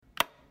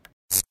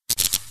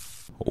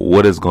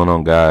What is going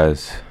on,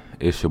 guys?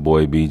 It's your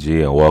boy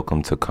BG, and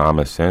welcome to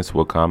Common Sense,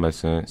 where common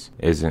sense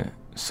isn't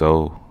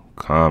so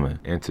common.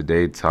 In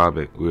today's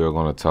topic, we are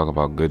going to talk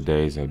about good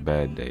days and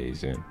bad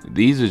days, and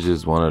these are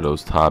just one of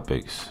those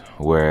topics,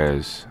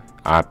 whereas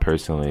I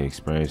personally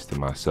experienced it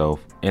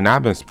myself, and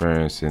I've been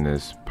experiencing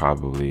this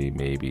probably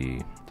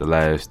maybe the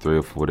last 3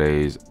 or 4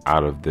 days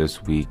out of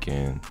this week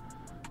and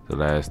the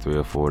last 3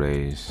 or 4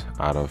 days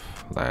out of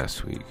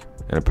last week.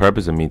 And the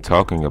purpose of me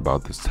talking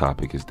about this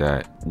topic is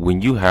that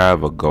when you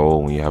have a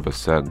goal, when you have a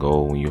set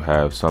goal, when you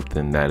have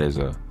something that is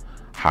a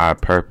high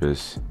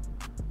purpose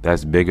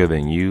that's bigger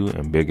than you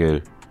and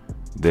bigger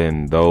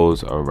than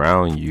those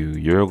around you,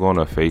 you're going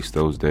to face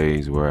those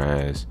days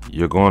whereas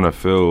you're going to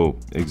feel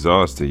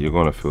exhausted, you're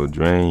going to feel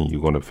drained,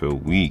 you're going to feel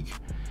weak,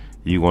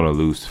 you're going to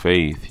lose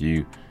faith,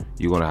 you're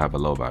going to have a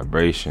low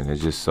vibration.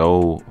 It's just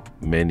so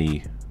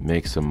many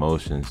mixed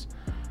emotions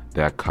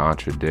that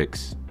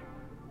contradicts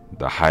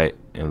the height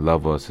and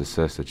level of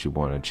success that you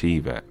want to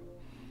achieve at.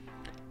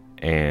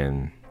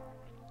 And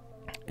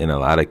in a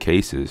lot of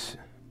cases,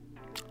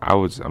 I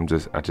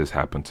just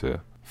happened to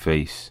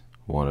face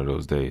one of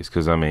those days,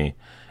 because I mean,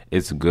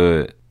 it's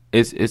good.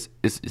 It's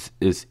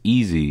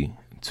easy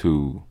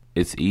to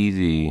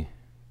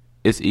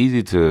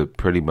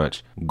pretty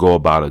much go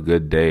about a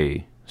good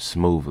day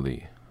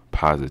smoothly,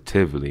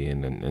 positively,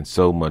 and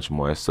so much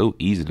more. It's so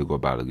easy to go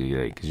about a good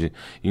day because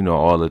you know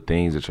all the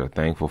things that you're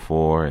thankful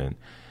for and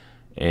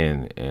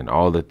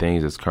all the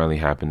things that's currently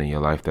happening in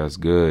your life that's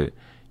good.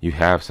 You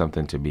have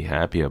something to be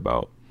happy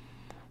about.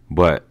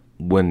 But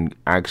when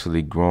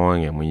actually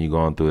growing and when you're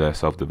going through that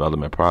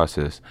self-development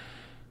process,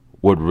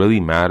 what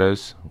really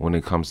matters when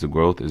it comes to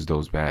growth is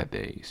those bad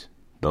days.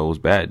 Those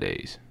bad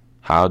days.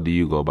 How do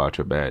you go about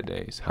your bad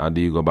days? How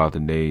do you go about the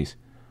days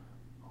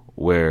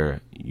where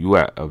you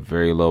at a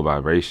very low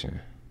vibration?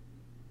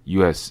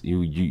 You're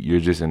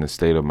just in a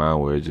state of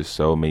mind where it's just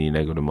so many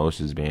negative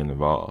emotions being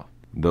involved.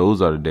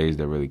 Those are the days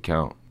that really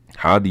count.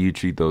 How do you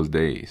treat those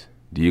days?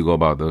 Do you go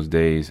about those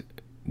days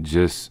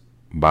just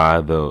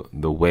by the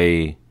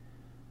way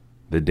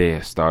the day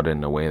has started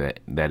and the way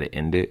that it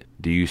ended?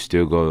 Do you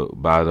still go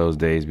by those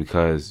days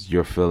because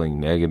you're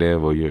feeling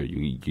negative or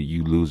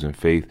you losing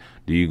faith?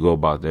 Do you go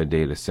about that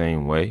day the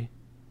same way?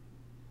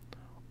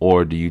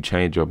 Or do you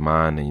change your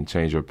mind and you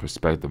change your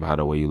perspective, how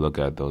the way you look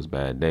at those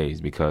bad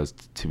days? Because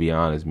to be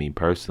honest, me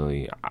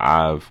personally,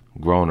 I've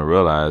grown to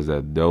realize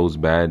that those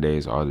bad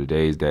days are the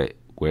days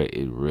where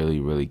it really,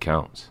 really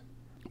counts.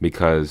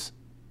 Because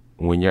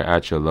when you're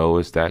at your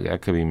lowest,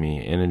 that could be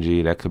meaning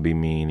energy, that could be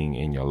meaning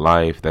in your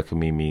life, that could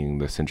be meaning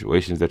the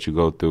situations that you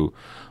go through.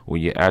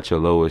 When you're at your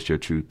lowest, your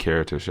true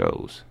character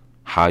shows.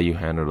 How you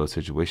handle those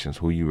situations,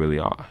 who you really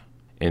are.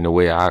 And the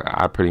way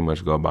I pretty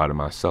much go about it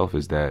myself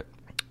is that,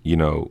 you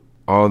know,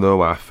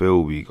 although I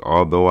feel weak,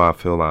 although I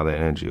feel out of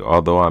energy,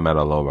 although I'm at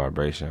a low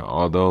vibration,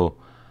 although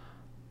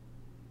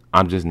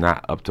I'm just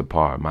not up to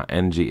par, my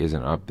energy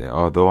isn't up there,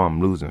 although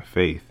I'm losing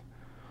faith,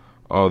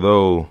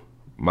 although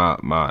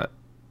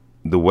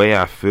the way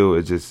I feel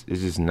is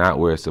just not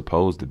where it's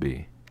supposed to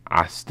be,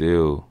 I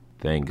still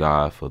thank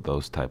God for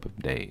those type of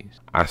days.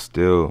 I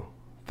still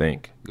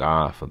thank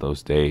God for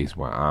those days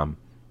where I'm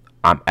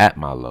at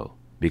my low,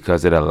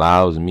 because it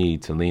allows me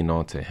to lean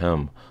on to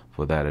Him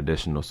for that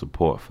additional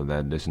support, for that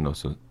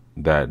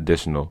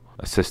additional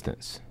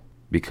assistance.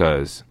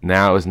 Because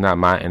now it's not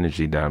my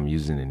energy that I'm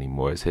using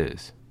anymore, it's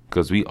His.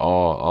 Because we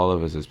all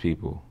of us as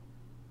people,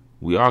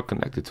 we are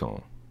connected to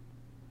Him.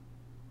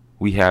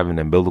 We have an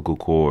umbilical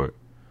cord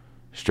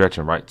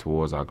stretching right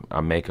towards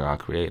our Maker, our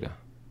Creator.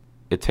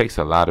 It takes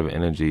a lot of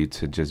energy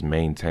to just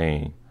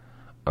maintain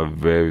a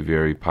very,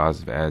 very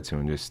positive attitude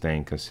and just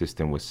staying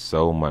consistent with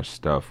so much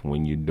stuff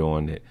when you're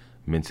doing it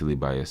mentally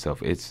by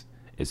yourself. It's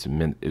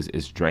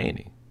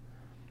draining.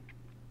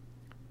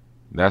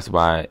 That's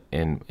why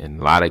in a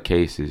lot of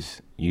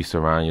cases you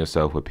surround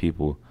yourself with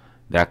people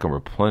that can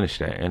replenish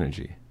that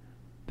energy,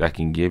 that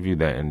can give you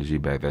that energy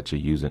back that you're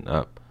using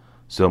up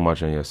so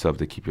much on yourself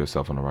to keep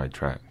yourself on the right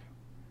track.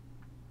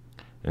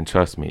 And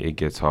trust me, it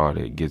gets hard.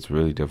 It gets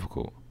really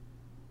difficult.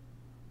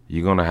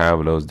 You're going to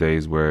have those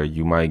days where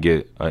you might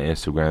get an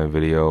Instagram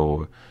video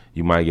or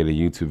you might get a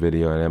YouTube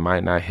video and it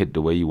might not hit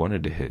the way you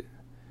wanted to hit.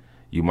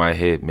 You might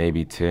hit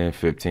maybe 10,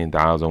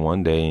 15,000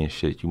 one day and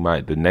shit.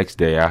 The next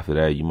day after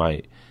that, you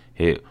might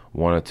hit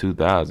 1 or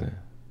 2,000.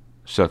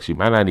 Shucks, you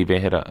might not even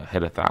hit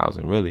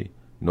 1,000, really.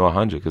 No,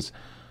 100, because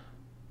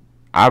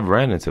I've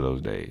ran into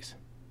those days.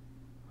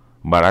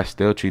 But I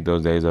still treat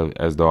those days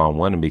as though I'm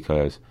winning,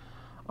 because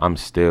I'm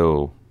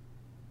still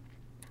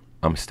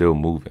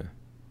moving.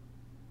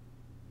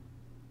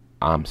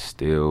 I'm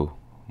still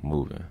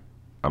moving.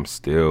 I'm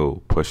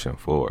still pushing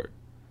forward.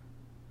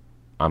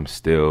 I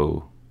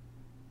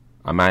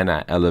might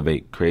not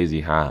elevate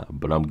crazy high,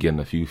 but I'm getting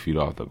a few feet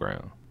off the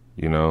ground,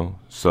 you know?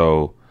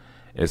 So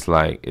it's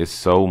like, it's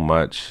so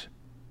much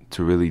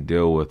to really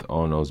deal with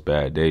on those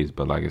bad days.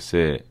 But like I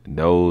said,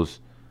 those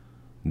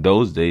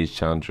days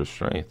challenge your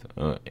strength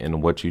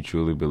and what you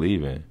truly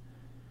believe in.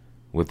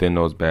 Within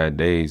those bad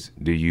days,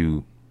 do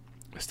you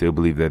Still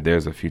believe that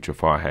there's a future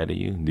far ahead of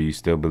you? Do you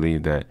still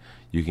believe that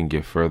you can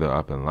get further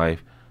up in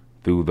life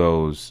through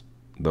those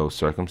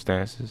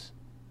circumstances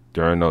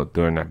during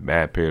that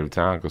bad period of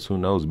time? Because who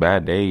knows,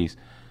 bad days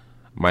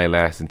might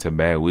last into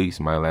bad weeks,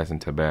 might last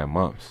into bad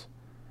months.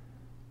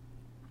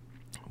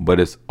 But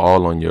it's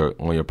all on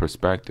your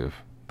perspective,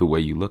 the way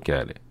you look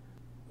at it.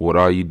 What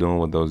are you doing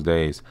with those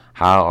days?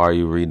 How are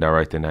you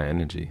redirecting that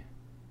energy?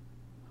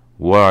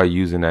 What are you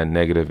using that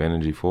negative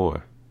energy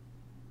for?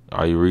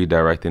 Are you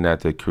redirecting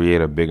that to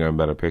create a bigger and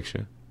better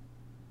picture?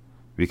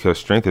 Because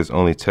strength is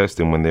only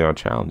tested when there are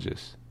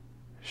challenges.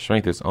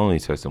 Strength is only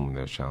tested when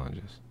there are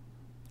challenges.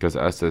 Because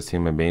us as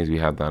human beings, we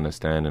have to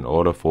understand in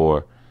order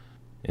for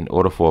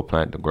a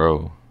plant to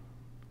grow,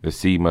 the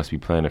seed must be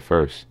planted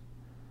first.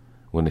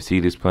 When the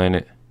seed is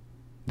planted,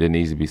 there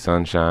needs to be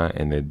sunshine,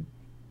 and there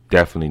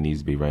definitely needs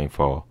to be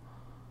rainfall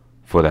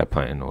for that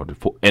plant in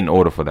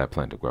order for that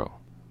plant to grow.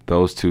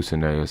 Those two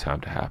scenarios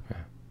have to happen.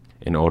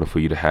 In order for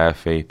you to have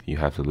faith, you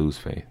have to lose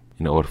faith.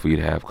 In order for you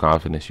to have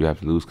confidence, you have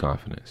to lose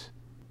confidence.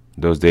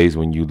 Those days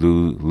when you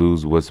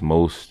lose what's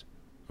most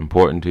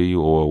important to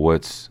you, or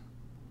what's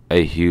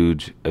a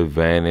huge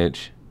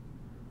advantage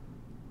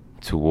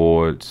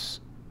towards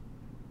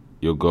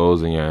your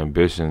goals and your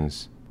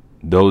ambitions,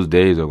 those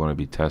days are going to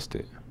be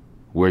tested,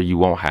 where you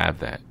won't have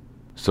that.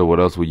 So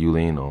what else will you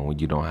lean on when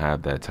you don't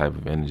have that type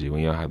of energy,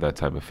 when you don't have that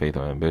type of faith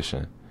or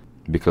ambition?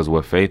 Because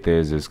what faith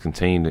is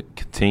continuing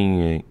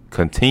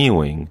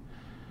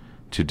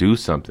to do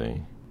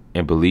something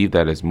and believe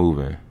that it's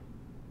moving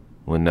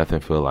when nothing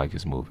feels like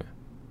it's moving.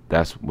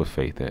 That's what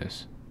faith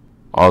is.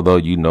 Although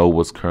you know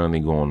what's currently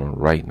going on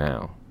right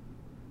now,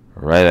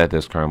 right at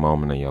this current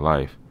moment in your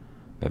life,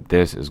 that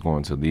this is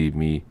going to lead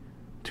me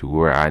to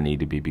where I need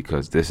to be,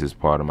 because this is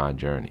part of my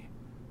journey.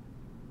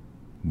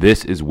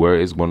 This is where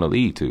it's going to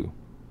lead to.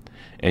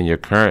 And your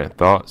current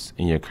thoughts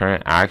and your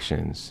current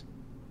actions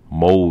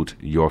mold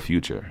your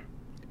future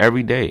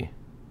every day.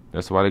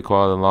 That's why they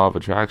call it the law of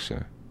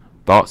attraction.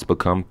 Thoughts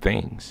become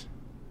things.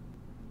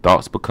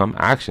 Thoughts become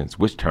actions,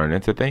 which turn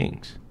into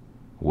things.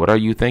 What are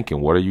you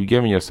thinking? What are you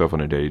giving yourself on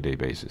a day-to-day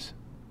basis?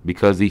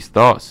 Because these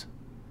thoughts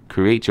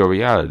create your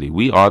reality.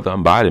 We are the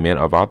embodiment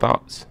of our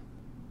thoughts.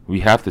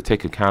 We have to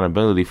take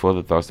accountability for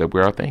the thoughts that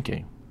we are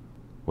thinking.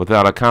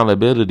 Without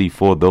accountability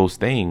for those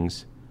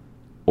things,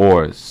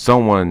 or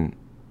someone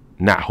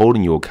not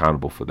holding you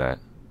accountable for that,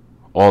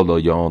 although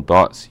your own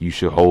thoughts, you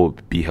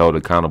should be held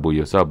accountable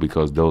yourself,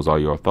 because those are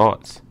your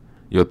thoughts.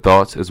 Your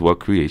thoughts is what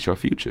creates your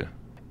future.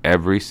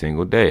 Every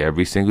single day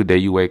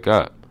you wake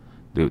up,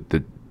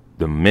 the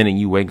minute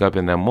you wake up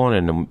in that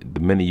morning, the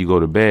minute you go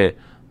to bed,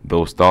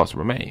 those thoughts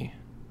remain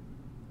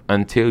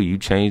until you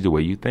change the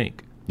way you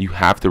think. You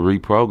have to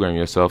reprogram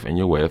yourself in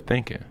your way of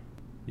thinking.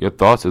 Your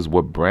thoughts is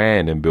what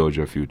brand and build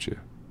your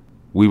future.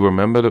 We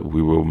remember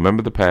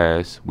the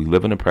past, we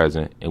live in the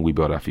present, and we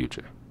build our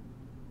future.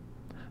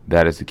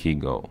 That is the key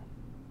goal.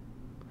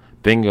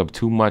 Thinking of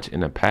too much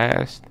in the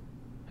past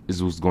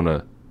is what's going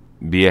to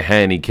be a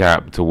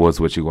handicap towards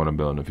what you're going to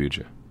build in the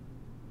future.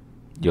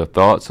 Your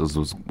thoughts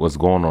is what's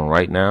going on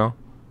right now,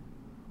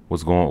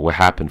 what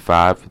happened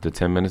 5 to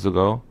 10 minutes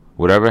ago.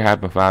 Whatever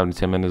happened 5 to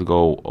 10 minutes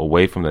ago,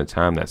 away from the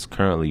time that's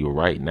currently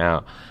right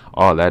now,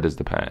 all that is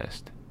the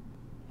past.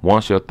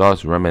 Once your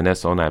thoughts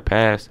reminisce on that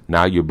past,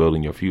 now you're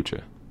building your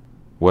future.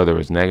 Whether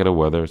it's negative,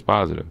 whether it's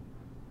positive.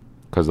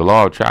 Because the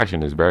law of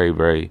attraction is very,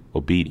 very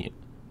obedient.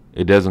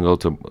 It doesn't go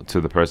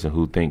to the person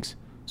who thinks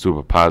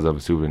super positive or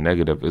super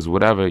negative. It's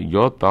whatever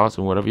your thoughts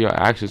and whatever your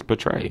actions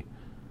portray.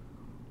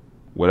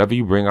 Whatever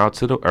you bring out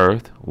to the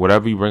earth,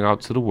 whatever you bring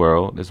out to the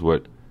world, is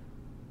what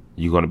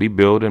you're going to be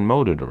built and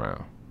molded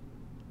around.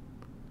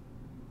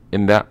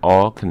 And that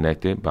all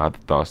connected by the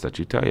thoughts that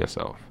you tell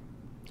yourself.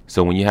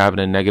 So when you're having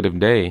a negative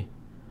day,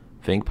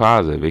 think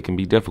positive. It can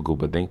be difficult,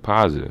 but think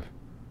positive.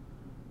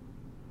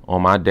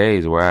 On my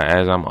days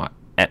as I'm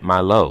at my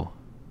low,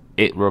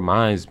 it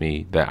reminds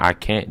me that I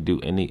can't do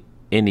any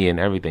and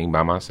everything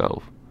by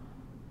myself.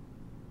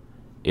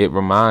 It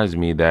reminds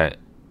me that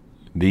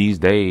these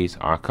days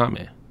are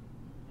coming.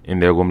 And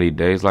there are going to be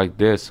days like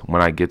this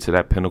when I get to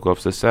that pinnacle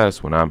of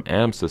success, when I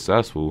am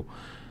successful.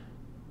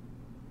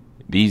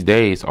 These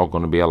days are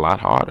going to be a lot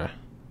harder.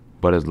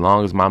 But as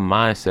long as my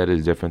mindset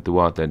is different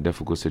throughout that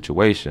difficult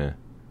situation,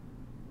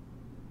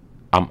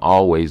 I'm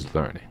always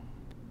learning.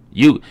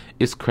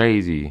 It's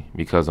crazy,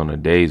 because on the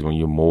days when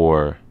you're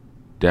more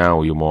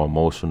down, you're more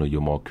emotional,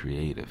 you're more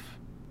creative.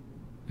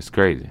 It's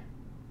crazy.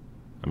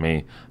 I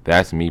mean,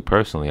 that's me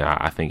personally.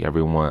 I think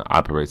everyone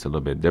operates a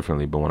little bit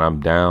differently. But when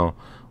I'm down,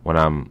 when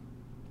I'm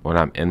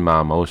in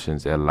my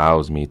emotions, it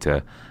allows me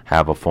to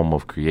have a form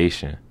of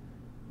creation.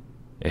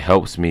 It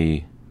helps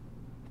me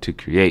to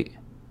create.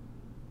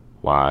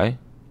 Why?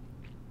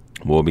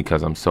 Well,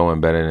 because I'm so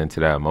embedded into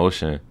that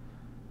emotion,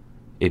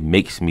 it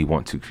makes me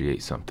want to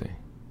create something.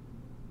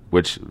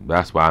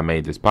 That's why I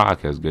made this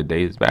podcast, Good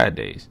Days, Bad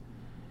Days.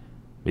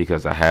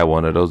 Because I had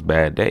one of those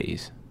bad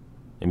days.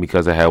 And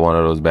because I had one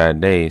of those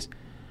bad days,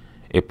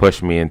 it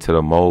pushed me into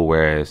the mode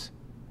whereas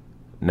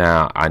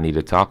now I need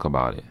to talk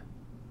about it.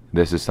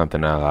 This is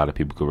something that a lot of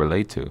people could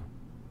relate to.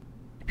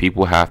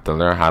 People have to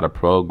learn how to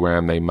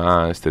program their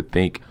minds to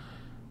think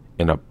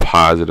in a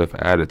positive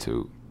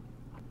attitude.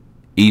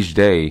 Each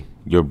day,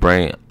 your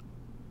brain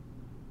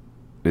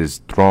is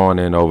throwing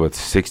in over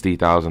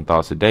 60,000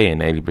 thoughts a day, and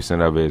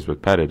 80% of it is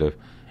repetitive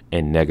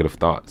and negative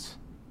thoughts.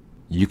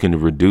 You can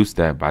reduce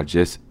that by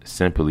just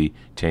simply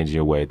changing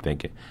your way of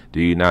thinking. Do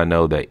you not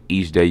know that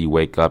each day you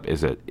wake up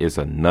is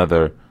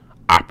another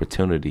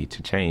opportunity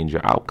to change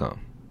your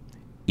outcome?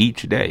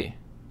 Each day,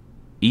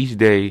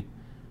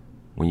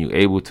 when you're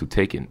able to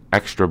take an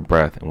extra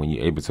breath and when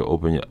you're able to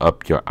open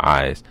up your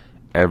eyes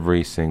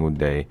every single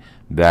day,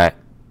 that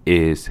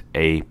is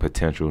a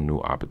potential new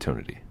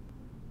opportunity.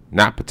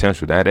 Not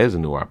potential, that is a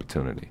new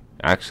opportunity.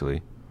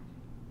 Actually,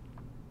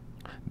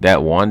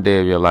 that one day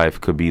of your life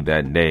could be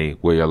that day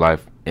where your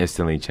life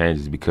instantly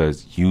changes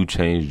because you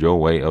changed your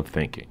way of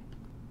thinking.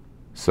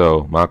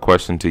 So my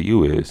question to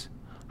you is,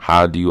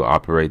 how do you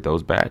operate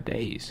those bad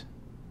days?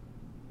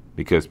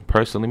 Because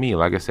personally, me,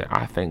 like I said,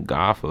 I thank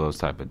God for those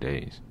type of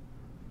days.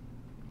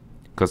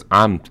 Because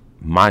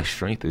my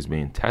strength is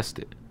being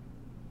tested.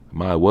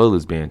 My will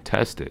is being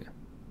tested.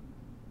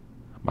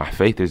 My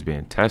faith is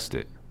being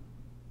tested.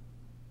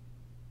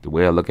 The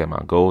way I look at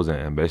my goals and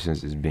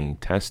ambitions is being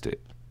tested.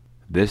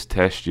 This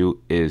test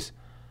you is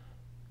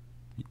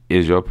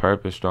your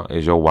purpose strong?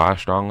 Is your why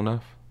strong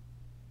enough?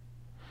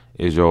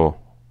 Is your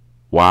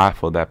why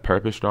for that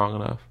purpose strong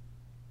enough?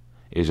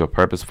 Is your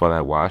purpose for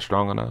that why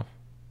strong enough?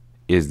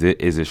 Is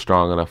it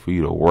strong enough for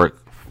you to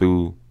work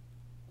through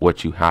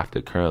what you have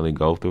to currently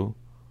go through?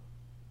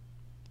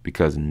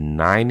 Because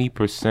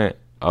 90%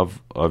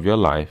 of your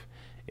life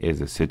is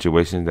the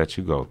situations that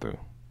you go through.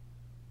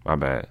 My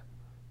bad.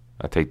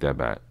 I take that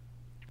back.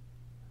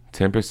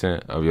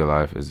 10% of your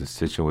life is the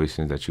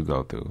situations that you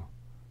go through.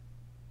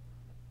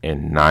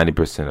 And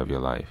 90% of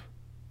your life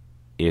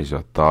is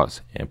your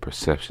thoughts and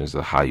perceptions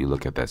of how you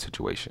look at that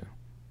situation.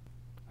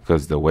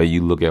 Because the way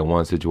you look at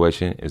one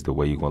situation is the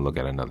way you're going to look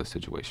at another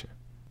situation.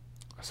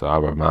 So I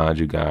remind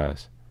you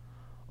guys,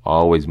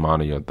 always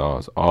monitor your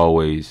thoughts.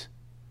 Always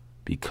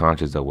be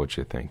conscious of what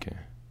you're thinking.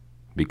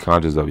 Be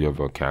conscious of your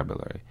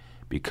vocabulary.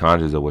 Be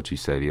conscious of what you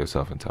say to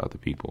yourself and to other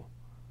people.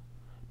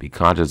 Be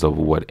conscious of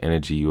what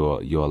energy you're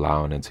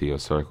allowing into your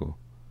circle.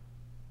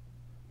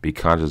 Be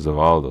conscious of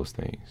all those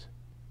things.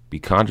 Be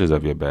conscious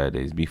of your bad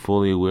days. Be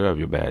fully aware of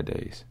your bad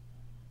days.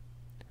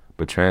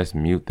 But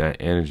transmute that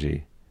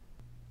energy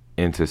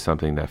into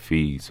something that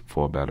feeds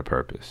for a better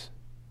purpose.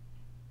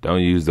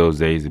 Don't use those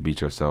days to beat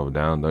yourself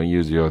down. Don't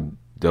use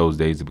those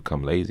days to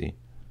become lazy.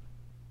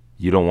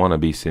 You don't want to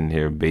be sitting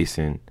here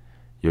basing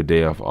your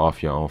day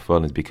off your own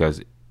feelings,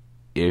 because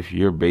if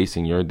you're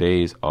basing your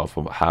days off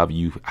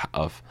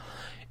of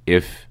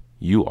if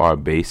you are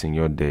basing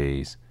your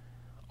days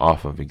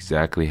off of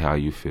exactly how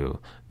you feel,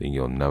 then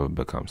you'll never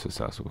become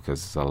successful,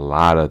 because there's a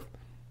lot of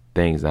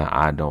things that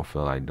I don't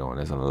feel like doing.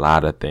 There's a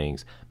lot of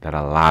things that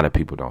a lot of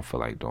people don't feel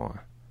like doing.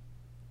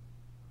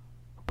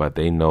 But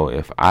they know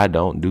if I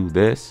don't do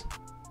this,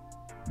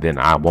 then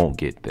I won't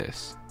get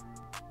this.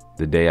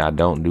 The day I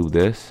don't do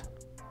this,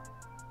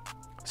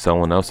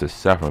 someone else is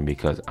suffering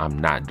because I'm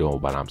not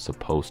doing what I'm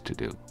supposed to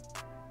do,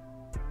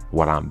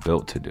 what I'm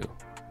built to do.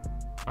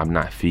 I'm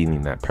not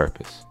feeding that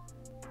purpose.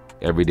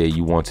 Every day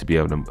you want to be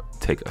able to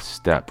take a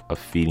step of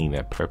feeding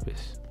that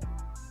purpose.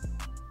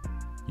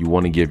 You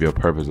want to give your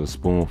purpose a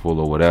spoonful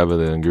or whatever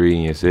the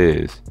ingredients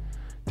is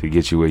to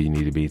get you where you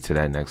need to be, to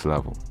that next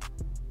level.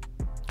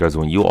 Because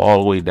when you're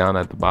all the way down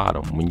at the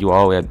bottom, when you're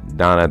all the way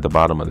down at the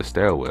bottom of the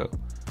stairwell,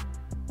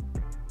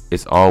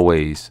 it's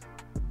always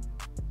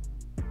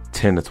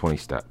 10 to 20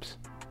 steps.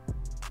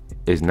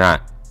 It's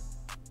not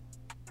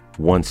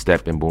one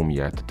step and boom,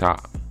 you're at the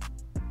top.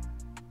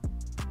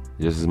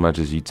 Just as much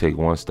as you take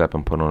one step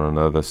and put on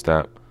another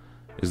step,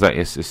 it's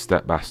just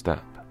step by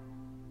step,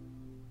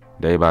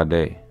 day by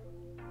day.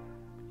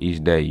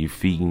 Each day you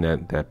feeding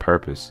that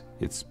purpose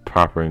its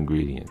proper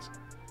ingredients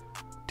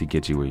to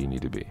get you where you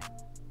need to be.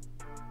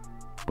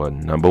 But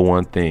number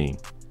one thing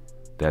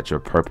that your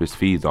purpose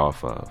feeds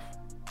off of,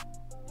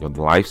 your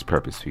life's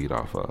purpose feeds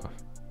off of,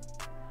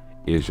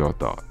 is your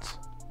thoughts.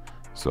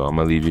 So I'm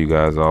going to leave you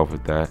guys off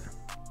with that.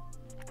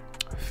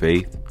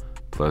 Faith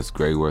plus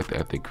great work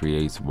ethic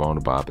creates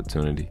vulnerable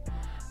opportunity.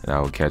 And I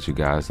will catch you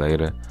guys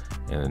later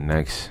in the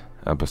next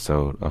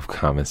episode of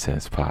Common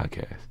Sense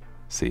Podcast.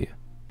 See ya.